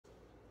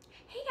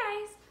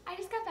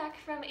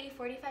a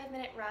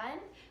 45-minute run,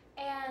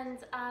 and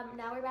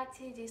now we're about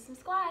to do some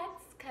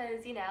squats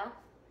because, you know,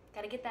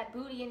 gotta get that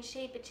booty in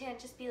shape. It can't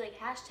just be like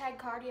hashtag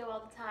cardio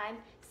all the time.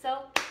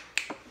 So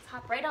let's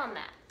hop right on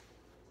that.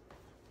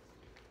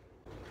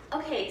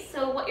 Okay,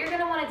 so what you're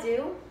gonna wanna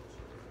do,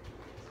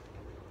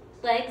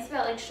 legs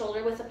about like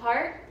shoulder width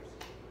apart,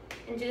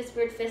 and do this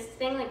weird fist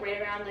thing like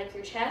right around like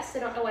your chest. I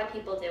don't know why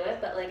people do it,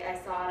 but like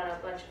I saw it on a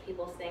bunch of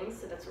people's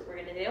things, so that's what we're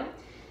gonna do.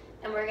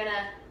 And we're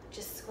gonna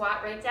just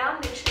squat right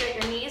down. Make sure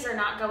that your knees are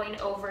not going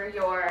over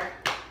your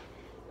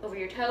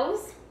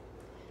toes.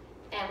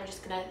 And we're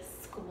just gonna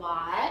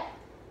squat.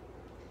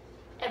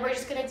 And we're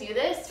just gonna do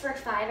this for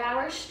 5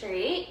 hours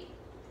straight.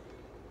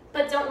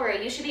 But don't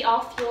worry, you should be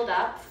all fueled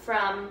up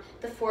from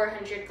the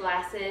 400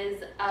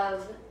 glasses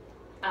of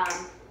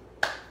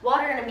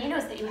water and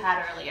aminos that you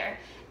had earlier.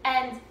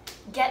 And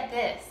get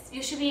this,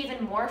 you should be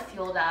even more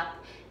fueled up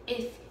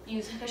if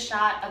you took a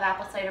shot of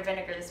apple cider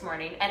vinegar this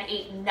morning and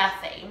ate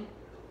nothing.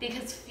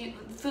 Because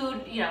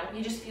food, you know,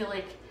 you just feel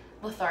like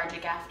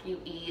lethargic after you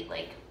eat,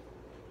 like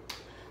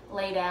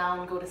lay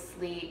down, go to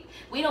sleep.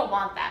 We don't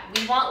want that.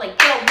 We want like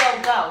go,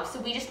 go, go. So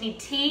we just need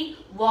tea,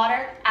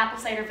 water, apple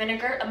cider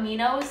vinegar,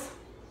 aminos.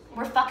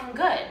 We're fucking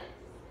good.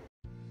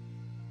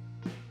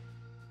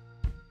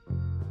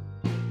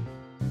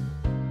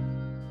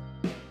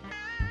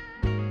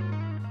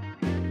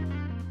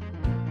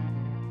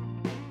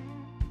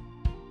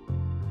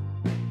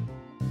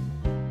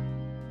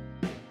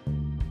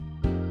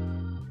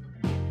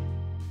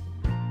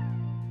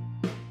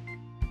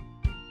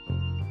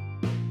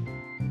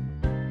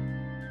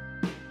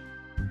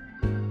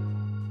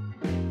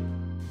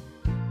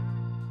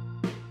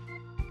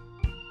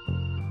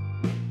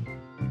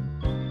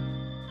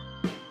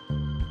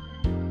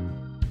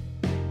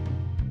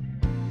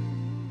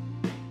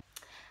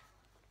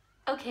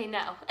 Okay,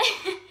 no,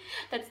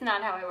 that's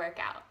not how I work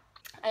out.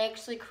 I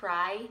actually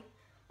cry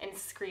and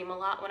scream a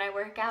lot when I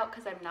work out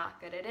because I'm not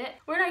good at it.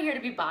 We're not here to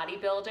be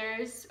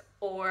bodybuilders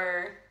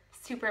or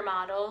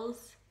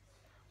supermodels.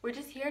 We're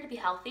just here to be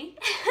healthy.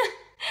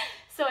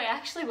 So I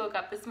actually woke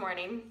up this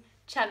morning,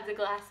 chugged a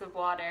glass of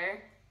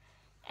water,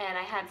 and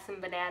I had some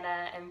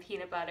banana and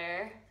peanut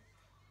butter,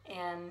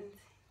 and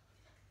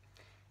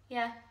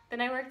yeah,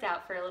 then I worked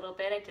out for a little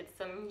bit. I did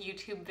some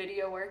YouTube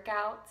video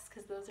workouts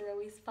because those are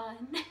always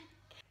fun.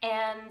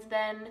 And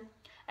then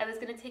I was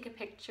gonna take a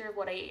picture of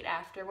what I ate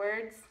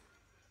afterwards,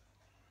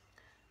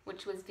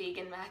 which was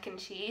vegan mac and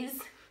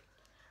cheese.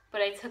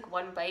 But I took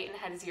one bite and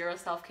had zero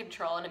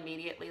self-control and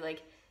immediately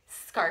like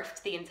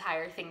scarfed the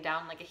entire thing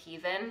down like a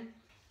heathen.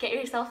 Get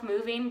yourself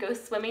moving, go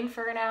swimming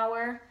for an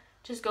hour.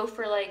 Just go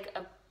for like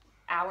an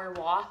hour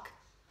walk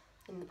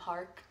in the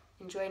park.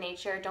 Enjoy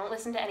nature. Don't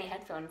listen to any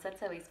headphones,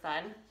 that's always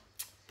fun.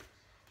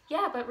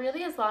 Yeah, but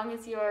really as long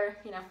as you're,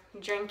 you know,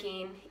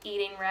 drinking,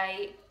 eating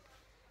right,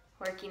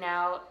 working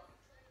out,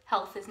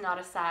 health is not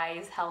a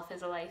size, health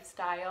is a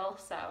lifestyle.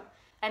 So,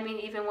 I mean,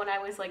 even when I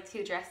was like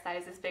 2 dress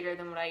sizes bigger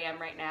than what I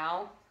am right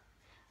now,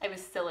 I was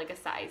still like a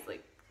size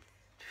like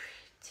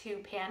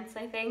 2 pants,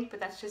 I think, but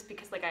that's just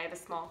because like I have a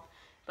small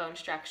bone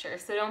structure.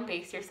 So don't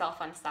base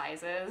yourself on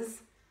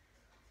sizes.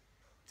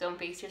 Don't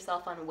base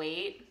yourself on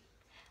weight.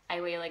 I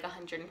weigh like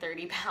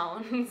 130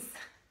 pounds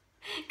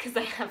because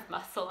I have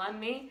muscle on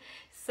me.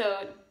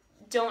 So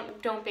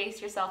don't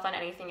base yourself on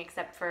anything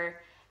except for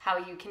how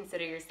you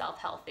consider yourself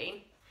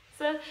healthy.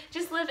 So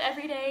just live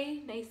every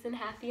day nice and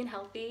happy and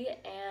healthy,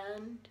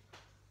 and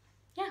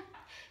yeah.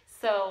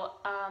 So,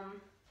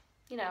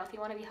 you know, if you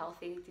want to be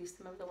healthy, do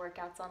some of the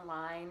workouts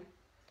online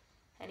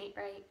and eat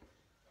right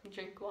and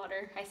drink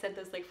water. I said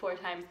those like 4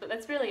 times, but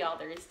that's really all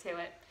there is to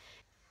it.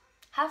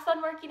 Have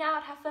fun working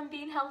out, have fun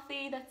being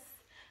healthy. That's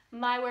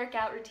my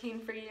workout routine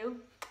for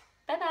you.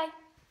 Bye-bye.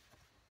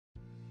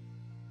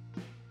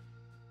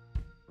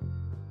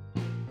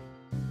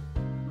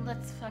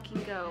 Let's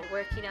fucking go.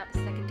 Working out the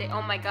second day.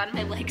 Oh my god,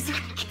 my legs are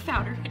gonna give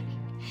out already.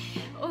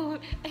 Oh,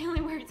 I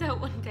only worked out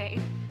one day.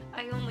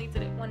 I only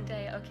did it one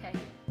day. Okay.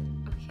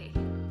 Okay.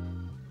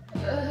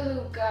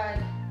 Oh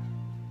god.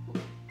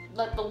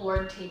 Let the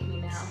Lord take me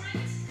now.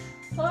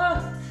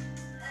 Oh,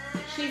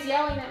 she's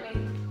yelling at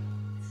me.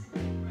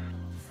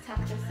 Let's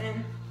tuck this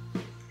in.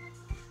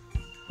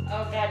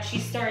 Oh god, she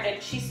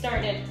started. She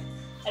started.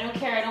 I don't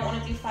care. I don't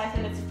want to do 5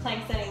 minutes of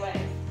planks anyway.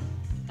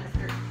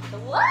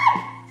 What?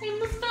 I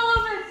almost fell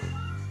over.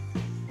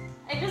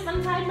 I just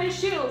untied my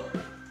shoe.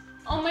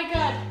 Oh my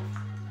god.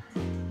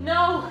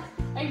 No,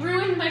 I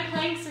ruined my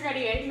planks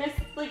already. I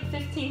missed like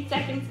 15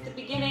 seconds at the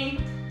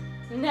beginning.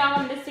 Now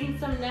I'm missing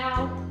some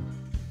now.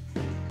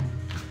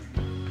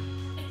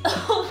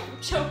 Oh,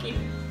 I'm choking.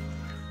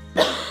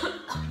 Okay,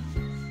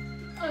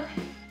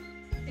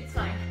 it's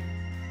fine.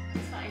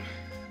 It's fine.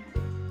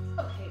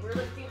 Okay, we're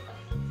lifting.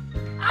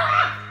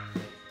 Ah!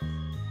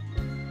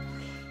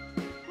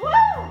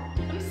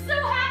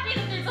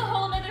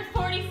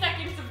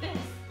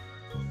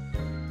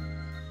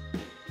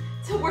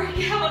 Work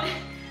out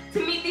to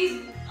meet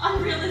these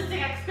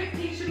unrealistic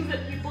expectations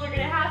that people are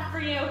gonna have for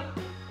you.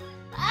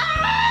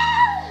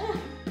 Ah!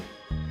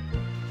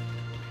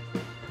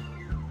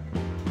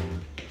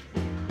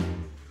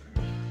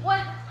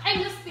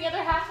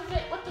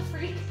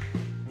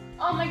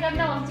 Oh my god,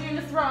 no, I'm doing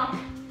this wrong.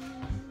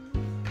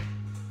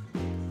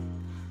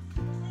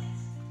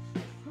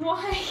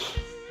 Why?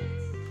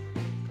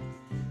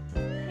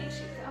 Hey,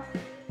 Chico.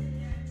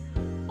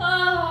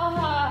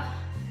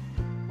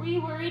 Were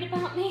you worried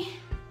about me?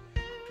 I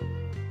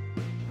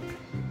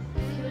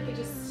feel like I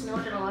just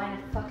snorted a line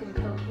of fucking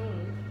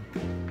cocaine.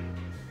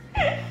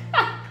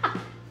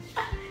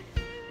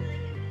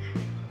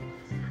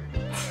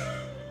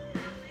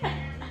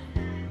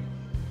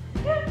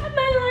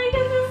 My leg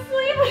is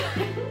asleep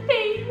with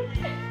pain.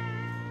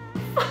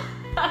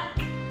 Fuck.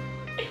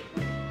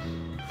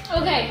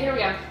 Okay, here we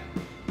go.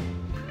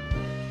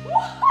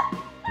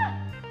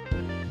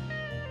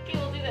 Okay,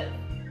 we'll do this.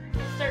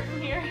 We'll start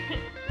from here.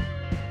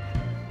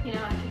 You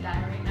know, I could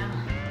die right now.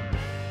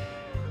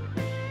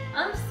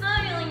 I'm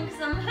smiling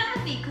because I'm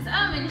happy because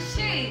I'm in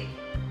shape.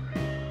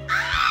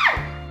 Ah!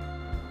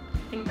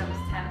 I think that was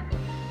 10.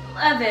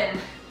 11.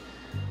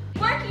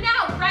 Working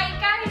out, right,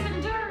 guys?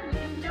 Endorphins.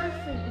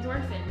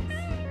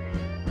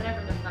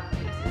 Whatever the fuck it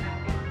is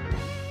happening.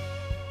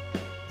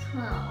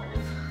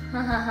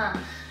 12.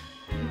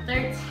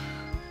 13.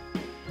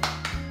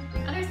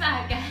 Other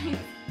side, guys. Okay,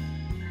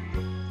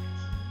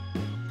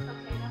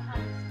 now how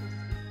is this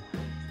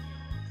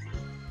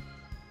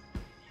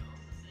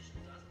supposed to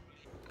be?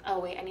 Oh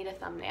wait, I need a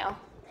thumbnail.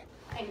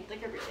 I need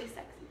like a really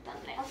sexy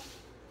thumbnail.